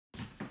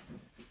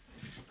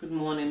Good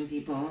morning,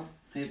 people.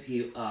 Hope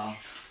you are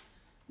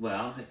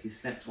well. Hope you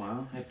slept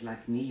well. Hope,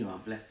 like me, you are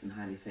blessed and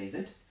highly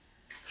favoured.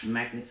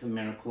 Magnet for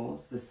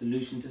miracles, the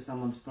solution to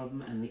someone's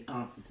problem and the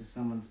answer to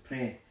someone's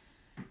prayer.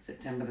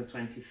 September the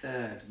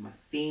 23rd. My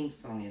theme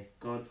song is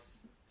God's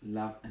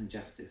Love and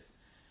Justice.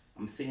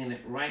 I'm singing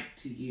it right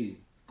to you.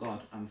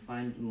 God, I'm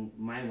finding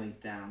my way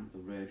down the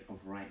road of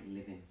right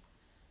living.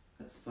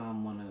 That's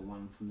Psalm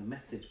 101 from the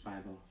Message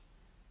Bible.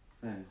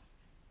 So,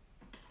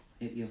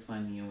 hope you're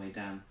finding your way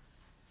down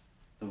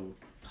the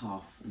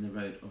path and the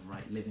road of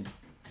right living.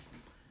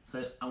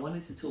 So I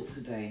wanted to talk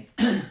today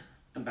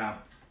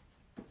about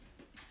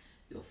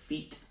your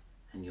feet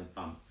and your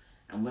bum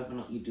and whether or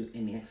not you do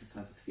any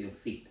exercises for your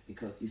feet,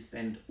 because you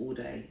spend all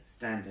day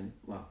standing,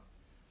 well,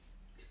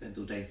 you spend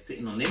all day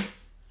sitting on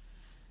this,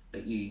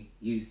 but you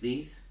use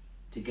these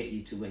to get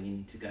you to where you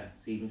need to go.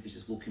 So even if you're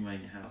just walking around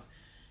your house,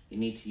 you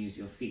need to use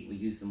your feet. We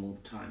use them all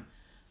the time,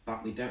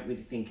 but we don't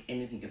really think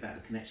anything about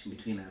the connection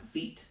between our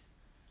feet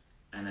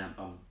and our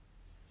bum.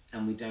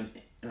 And we don't,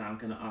 and I'm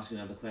going to ask you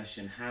another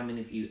question. How many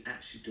of you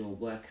actually do a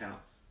workout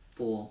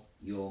for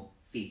your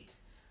feet?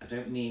 I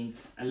don't mean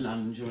a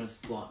lunge or a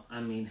squat.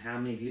 I mean, how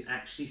many of you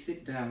actually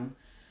sit down,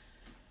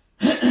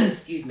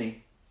 excuse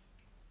me,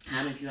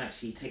 how many of you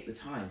actually take the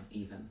time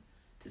even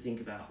to think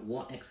about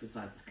what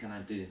exercises can I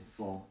do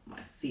for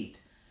my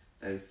feet?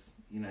 Those,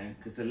 you know,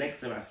 because the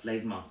legs are our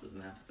slave masters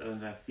now, so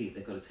are our feet.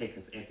 They've got to take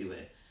us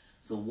everywhere.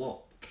 So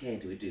what care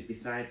do we do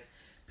besides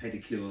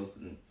pedicures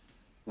and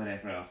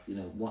whatever else? You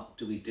know, what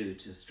do we do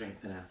to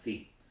strengthen our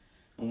feet?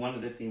 And one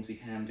of the things we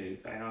can do,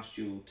 if I asked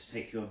you to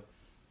take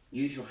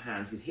use your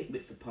hands, your hip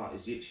width apart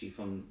is literally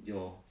from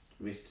your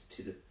wrist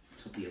to the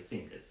top of your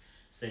fingers.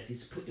 So if you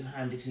just put your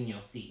hand between your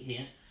feet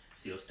here,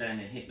 so you're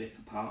standing hip width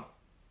apart,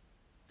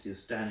 so you're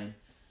standing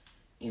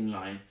in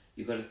line,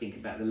 you've got to think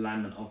about the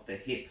alignment of the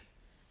hip,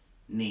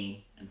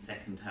 knee and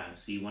second toe.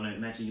 So you want to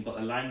imagine you've got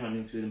a line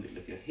running through the middle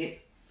of your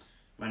hip,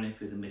 running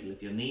through the middle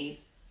of your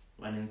knees,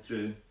 running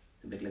through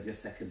the middle of your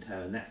second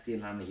toe, and that's the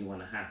alignment you want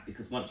to have,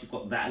 because once you've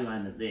got that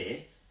alignment there,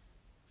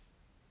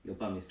 your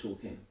bum is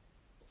talking.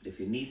 But if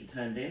your knees are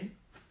turned in,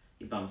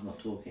 your bum's not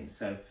talking.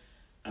 So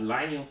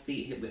align your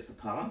feet hip width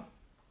apart.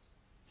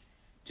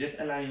 Just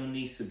allow your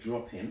knees to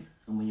drop in,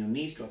 and when your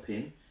knees drop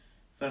in,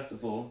 first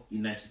of all, you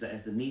notice that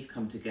as the knees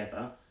come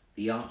together,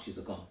 the arches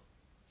are gone.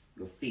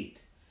 Your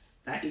feet.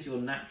 That is your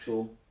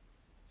natural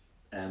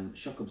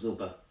shock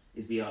absorber,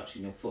 is the arch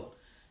in your foot.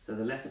 So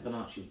the less of an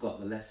arch you've got,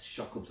 the less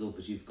shock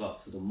absorbers you've got.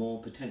 So the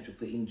more potential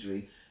for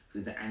injury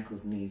through the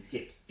ankles, knees,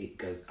 hips, it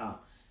goes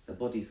up. The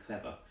body's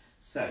clever.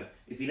 So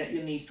if you let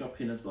your knees drop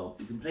in as well,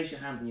 you can place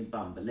your hands on your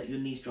bum, but let your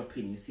knees drop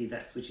in. You see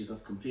that switches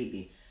off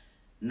completely.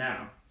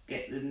 Now,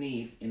 get the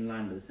knees in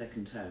line with the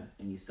second toe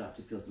and you start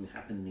to feel something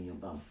happening in your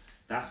bum.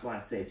 That's why I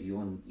said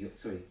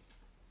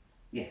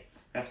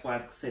that's why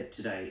I've said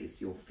today is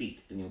your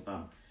feet and your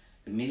bum.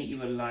 The minute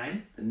you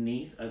align the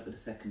knees over the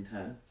second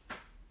toe,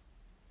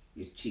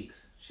 your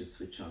cheeks should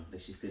switch on. They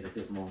should feel a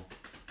bit more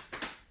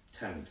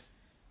toned.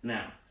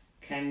 Now,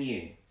 can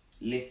you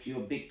lift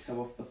your big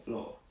toe off the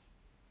floor?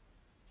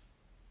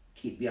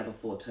 Keep the other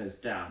 4 toes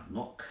down,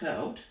 not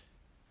curled,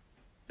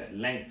 but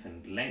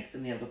lengthened.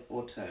 Lengthen the other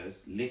 4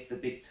 toes, lift the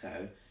big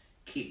toe,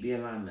 keep the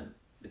alignment,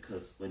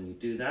 because when you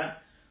do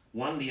that,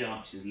 1, the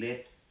arches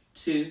lift,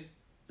 2,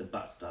 the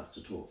butt starts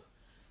to talk.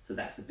 So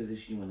that's the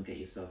position you want to get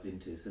yourself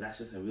into. So that's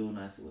just a real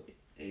nice,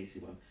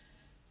 easy one.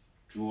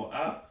 Draw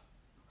up,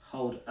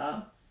 hold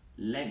up,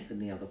 lengthen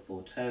the other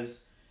 4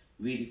 toes.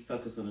 Really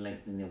focus on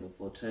lengthening the other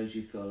 4 toes.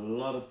 You feel a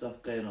lot of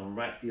stuff going on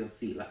right for your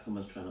feet, like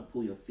someone's trying to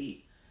pull your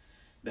feet.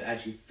 But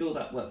as you feel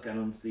that work going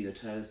on through your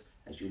toes,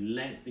 as you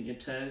lengthen your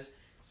toes,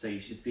 so you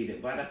should feel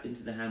it right up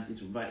into the hands,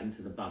 right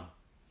into the bum.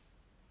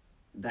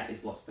 That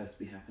is what's supposed to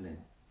be happening.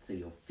 So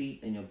your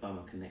feet and your bum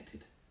are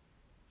connected.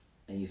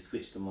 And you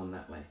switch them on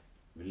that way.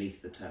 Release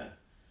the toe.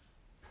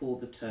 Pull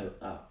the toe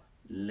up.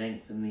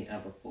 Lengthen the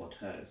other 4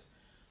 toes.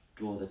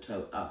 Draw the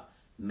toe up.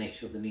 Make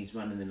sure the knee's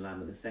running in line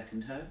with the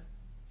second toe.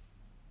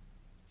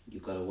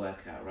 You've got a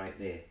workout right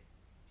there.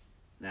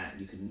 Now,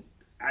 you can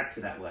add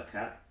to that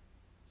workout,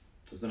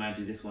 because when I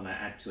do this one, I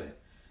add to it.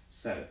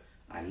 So,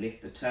 I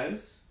lift the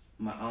toes,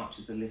 my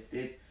arches are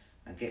lifted,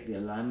 I get the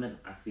alignment,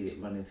 I feel it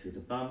running through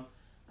the bum,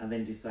 and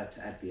then decide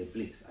to add the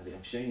obliques. I think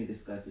I've shown you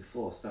this guys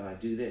before, so I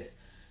do this.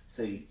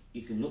 So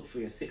you can look for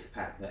your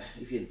 6-pack, but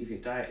if your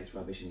diet is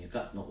rubbish and your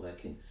gut's not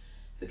working,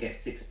 forget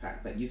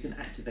 6-pack, but you can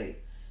activate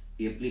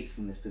the obliques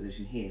from this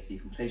position here. So you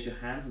can place your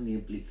hands on the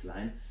oblique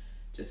line,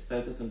 just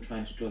focus on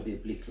trying to draw the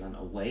oblique line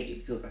away.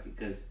 It feels like it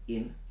goes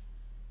in,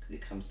 because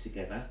it comes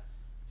together.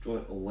 Draw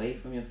it away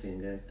from your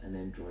fingers and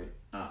then draw it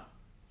up.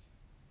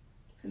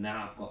 So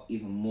now I've got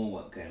even more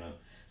work going on.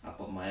 I've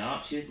got my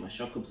arches, my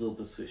shock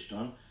absorber switched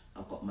on.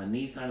 I've got my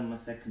knees down on my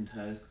second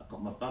toes. I've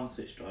got my bum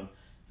switched on,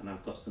 and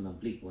I've got some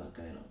oblique work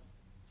going on.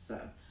 So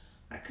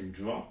I can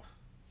drop,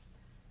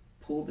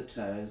 pull the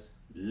toes,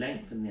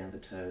 lengthen the other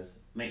toes,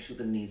 make sure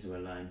the knees are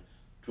aligned,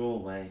 draw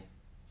away,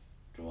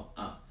 draw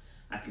up.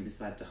 I can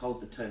decide to hold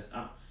the toes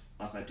up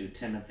whilst I do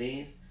 10 of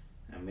these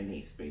and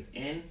release. Breathe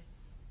in,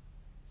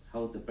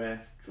 hold the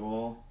breath,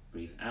 draw,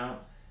 breathe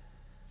out,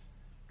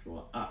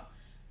 draw up,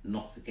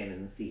 not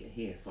forgetting the feet are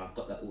here. So I've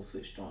got that all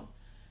switched on.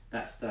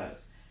 That's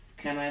those.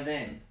 Can I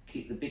then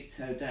keep the big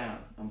toe down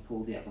and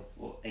pull the other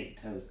 8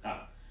 toes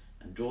up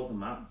and draw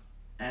them up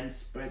and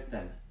spread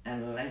them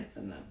and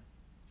lengthen them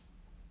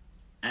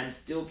and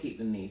still keep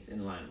the knees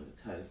in line with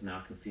the toes?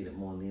 Now I can feel it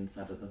more on the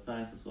inside of the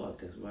thighs as well. It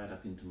goes right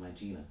up into my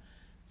Gina.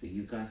 For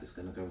you guys, it's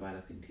going to go right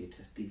up into your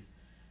testes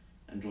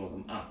and draw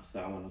them up. So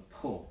I want to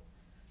pull,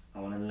 I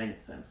want to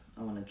lengthen,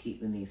 I want to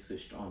keep the knees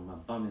switched on. My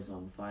bum is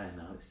on fire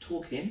now. It's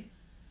talking,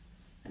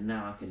 and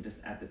now I can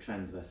just add the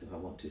transverse if I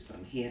want to. So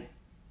I'm here,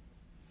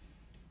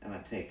 and I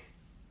take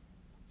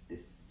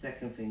this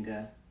second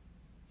finger,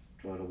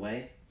 draw it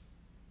away,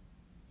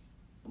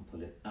 and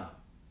pull it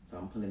up. So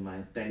I'm pulling my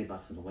belly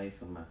button away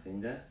from my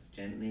finger,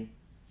 gently,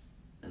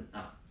 and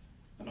up.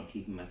 I'm not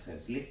keeping my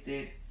toes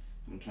lifted.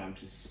 I'm trying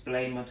to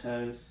splay my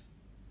toes.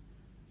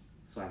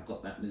 So I've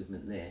got that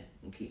movement there,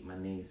 and keep my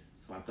knees.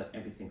 So I've got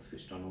everything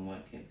switched on and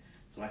working.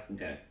 So I can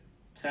go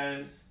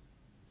toes,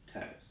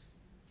 toes,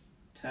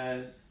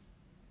 toes,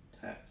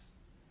 toes,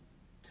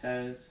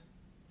 toes,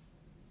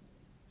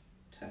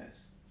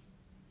 toes.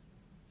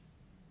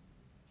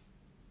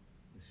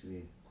 It's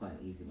really quite an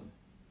easy one.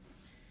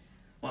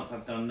 Once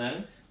I've done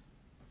those,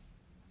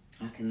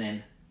 I can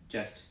then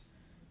just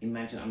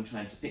imagine I'm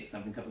trying to pick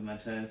something up with my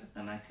toes,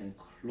 and I can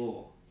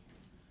claw.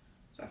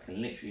 So I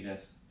can literally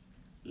just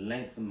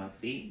lengthen my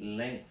feet,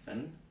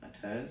 lengthen my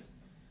toes,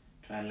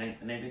 try and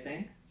lengthen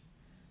everything,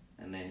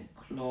 and then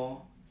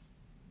claw,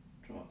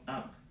 draw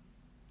up,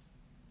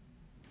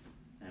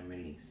 and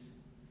release.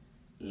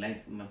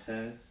 Lengthen my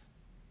toes,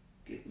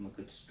 give them a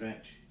good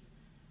stretch,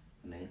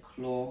 and then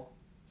claw,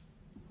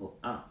 and pull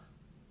up,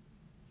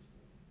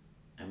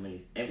 and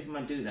release. Every time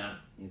I do that,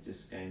 it's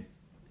just going,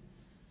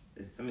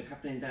 there's something's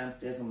happening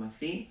downstairs on my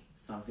feet,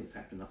 something's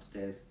happening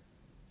upstairs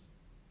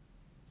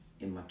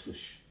in my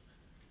tush.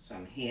 So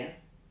I'm here,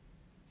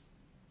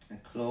 I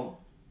claw,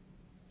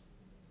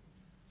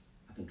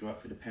 I can draw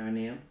up through the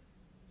perineum,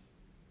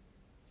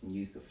 and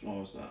use the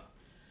floor as well.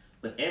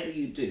 Whatever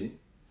you do,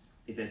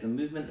 if there's a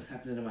movement that's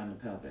happening around the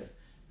pelvis,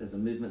 there's a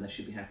movement that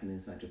should be happening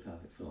inside your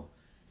pelvic floor.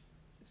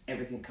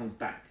 Everything comes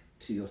back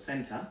to your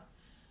center,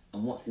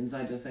 and what's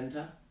inside your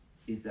center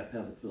is that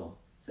pelvic floor.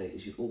 So it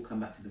should all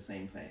come back to the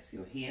same place.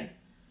 You're here,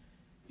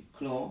 you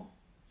claw,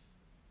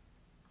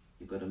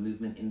 you've got a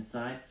movement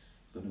inside,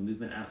 you've got a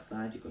movement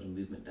outside, you've got a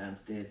movement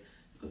downstairs,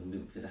 you've got a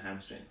movement through the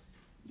hamstrings.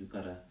 You've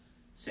got a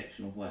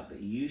section of work, but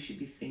you should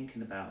be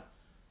thinking about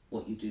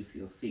what you do for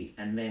your feet.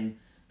 And then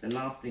the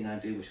last thing I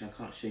do, which I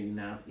can't show you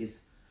now, is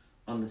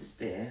on the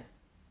stair,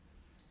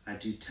 I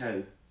do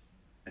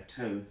a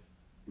toe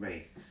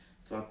raise.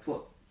 So I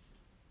put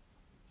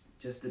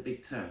just the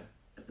big toe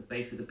at the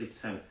base of the big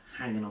toe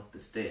hanging off the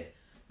stair.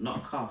 Not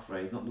a calf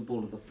raise, not the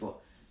ball of the foot,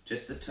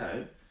 just the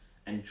toe,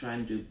 and try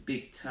and do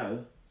big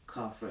toe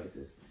calf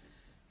raises.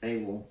 They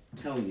will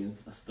tell you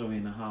a story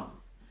and a half.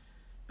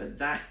 But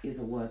that is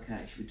a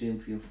workout you should be doing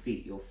for your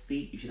feet. Your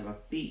feet, you should have a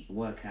feet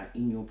workout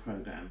in your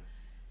program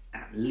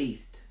at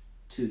least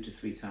 2 to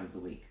 3 times a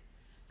week.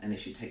 And it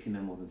should take you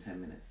no more than 10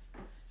 minutes.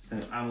 So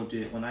I will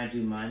do it, when I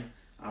do mine,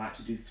 I like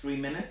to do 3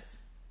 minutes,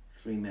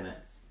 3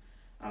 minutes.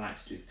 I like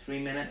to do 3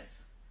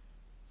 minutes,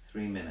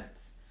 3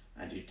 minutes.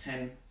 I do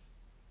 10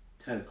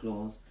 toe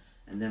claws,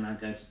 and then I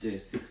go to do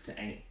 6 to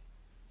 8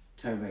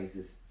 toe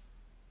raises.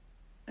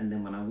 And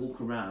then when I walk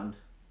around,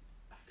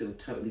 I feel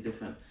totally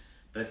different.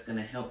 But it's going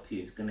to help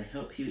you. It's going to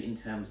help you in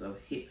terms of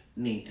hip,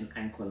 knee, and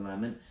ankle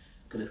alignment,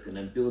 because it's going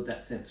to build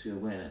that sensory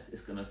awareness.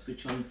 It's going to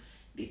switch on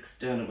the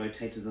external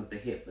rotators of the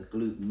hip, the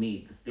glute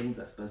med, the things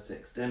that's supposed to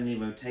externally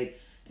rotate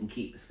and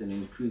keep. It's going to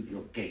improve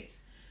your gait,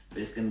 but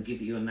it's going to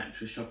give you a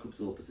natural shock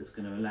absorbers. It's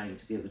going to allow you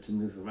to be able to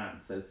move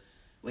around. So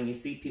when you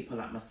see people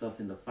like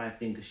myself in the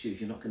 5-finger shoes,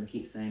 you're not going to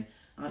keep saying,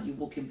 aren't you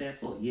walking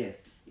barefoot?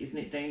 Yes. Isn't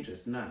it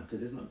dangerous? No,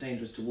 because it's not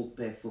dangerous to walk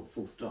barefoot,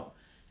 full stop.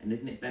 And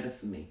isn't it better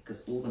for me?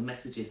 Because all the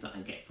messages that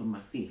I get from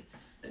my feet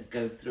that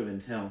go through and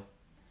tell,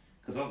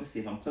 because obviously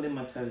if I'm pulling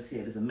my toes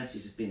here, there's a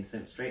message that's being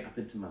sent straight up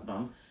into my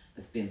bum,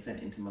 that's being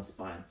sent into my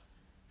spine.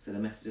 So the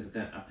messages are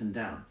going up and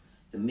down.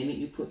 The minute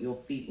you put your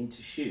feet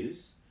into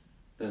shoes,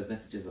 those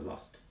messages are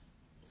lost.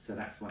 So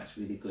that's why it's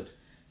really good.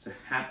 So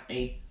have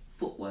a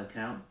foot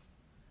workout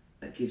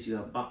that gives you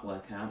a butt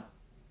workout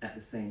at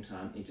the same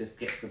time. It just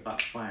gets the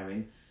butt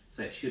firing.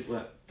 So it should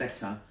work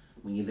better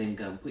when you then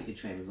go and put your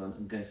trainers on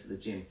and go to the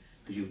gym.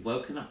 Because you've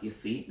woken up your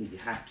feet that you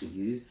have to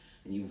use,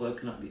 and you've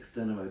woken up the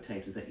external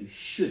rotators that you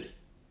should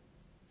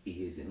be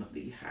using. Not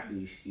that you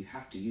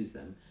have to use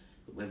them,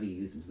 but whether you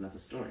use them is another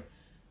story.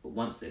 But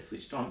once they're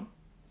switched on,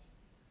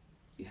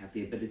 you have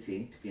the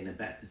ability to be in a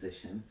better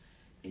position,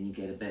 and you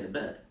get a better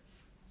bird.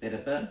 Better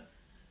bird,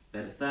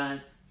 better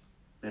thighs,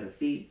 better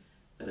feet,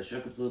 better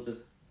shock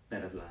absorbers,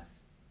 better life.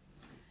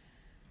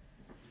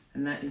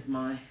 And that is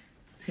my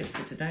tip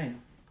for today.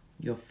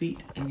 Your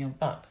feet and your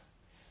butt.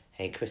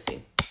 Hey,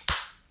 Chrissy.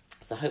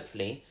 So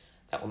hopefully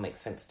that will make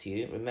sense to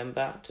you.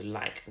 Remember to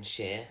like and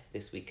share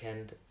this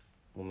weekend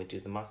when we do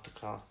the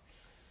masterclass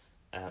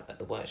at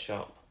the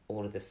workshop.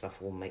 All of this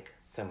stuff will make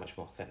so much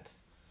more sense.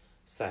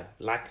 So,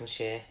 like and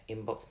share,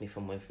 inbox me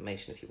for more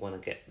information if you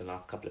want to get the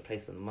last couple of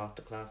places in the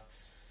masterclass.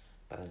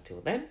 But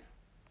until then,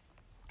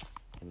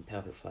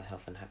 empower people for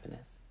health and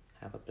happiness.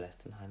 Have a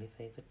blessed and highly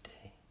favoured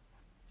day.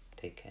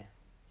 Take care.